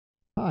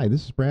Hi,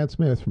 this is Brad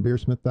Smith from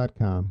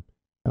BeerSmith.com,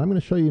 and I'm going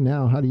to show you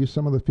now how to use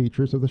some of the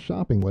features of the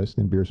shopping list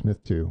in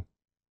BeerSmith 2.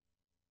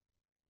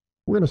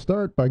 We're going to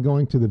start by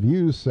going to the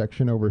Views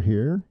section over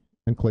here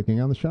and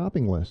clicking on the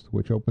shopping list,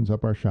 which opens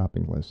up our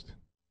shopping list.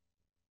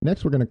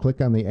 Next, we're going to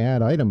click on the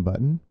Add Item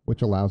button,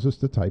 which allows us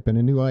to type in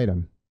a new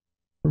item.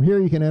 From here,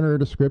 you can enter a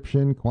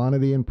description,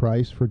 quantity, and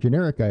price for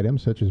generic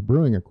items such as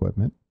brewing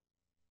equipment.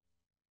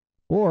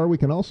 Or we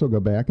can also go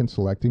back and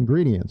select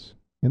ingredients.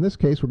 In this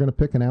case, we're going to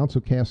pick an ounce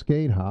of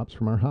Cascade hops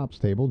from our hops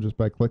table just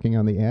by clicking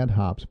on the Add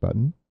Hops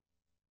button.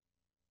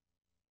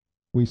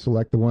 We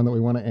select the one that we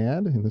want to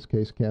add, in this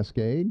case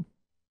Cascade.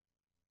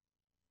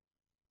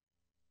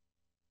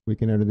 We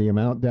can enter the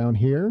amount down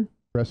here,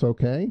 press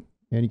OK,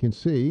 and you can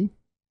see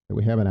that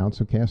we have an ounce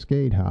of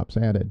Cascade hops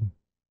added.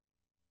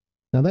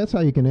 Now that's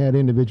how you can add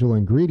individual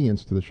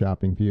ingredients to the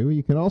shopping view.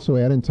 You can also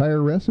add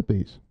entire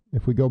recipes.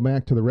 If we go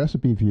back to the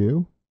recipe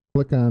view,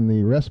 click on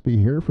the recipe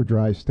here for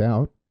dry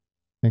stout,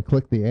 and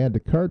click the Add to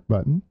Cart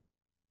button,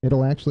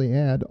 it'll actually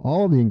add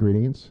all of the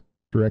ingredients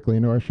directly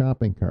into our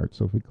shopping cart.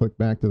 So if we click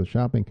back to the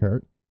shopping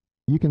cart,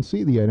 you can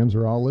see the items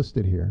are all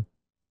listed here.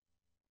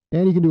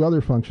 And you can do other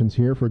functions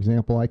here. For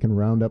example, I can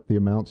round up the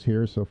amounts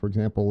here. So for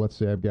example, let's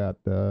say I've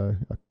got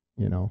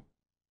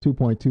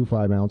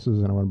 2.25 ounces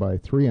and I want to buy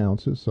 3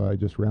 ounces, so I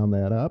just round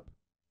that up.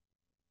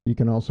 You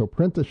can also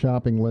print the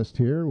shopping list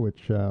here,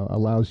 which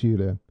allows you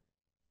to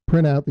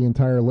print out the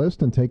entire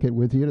list and take it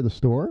with you to the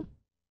store.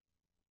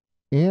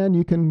 And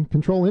you can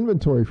control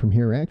inventory from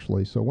here,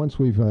 actually. So once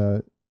we've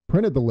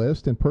printed the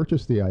list and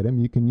purchased the item,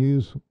 you can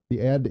use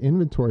the Add to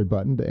Inventory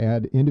button to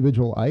add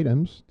individual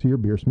items to your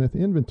BeerSmith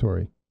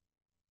inventory.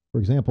 For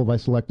example, if I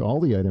select all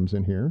the items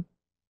in here,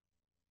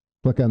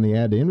 click on the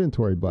Add to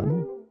Inventory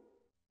button,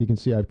 you can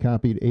see I've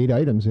copied 8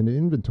 items into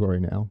inventory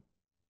now.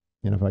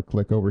 And if I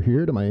click over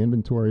here to my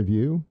inventory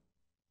view,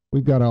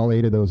 we've got all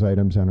 8 of those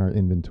items on our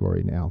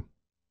inventory now.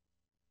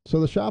 So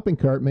the shopping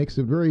cart makes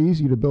it very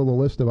easy to build a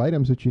list of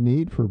items that you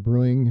need for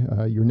brewing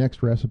your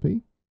next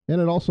recipe, and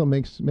it also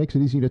makes it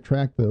easy to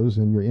track those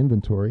in your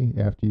inventory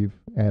after you've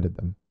added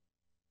them.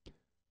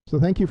 So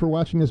thank you for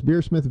watching this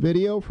BeerSmith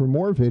video. For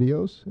more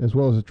videos, as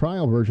well as a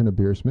trial version of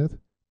BeerSmith,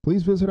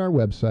 please visit our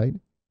website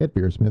at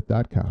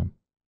BeerSmith.com.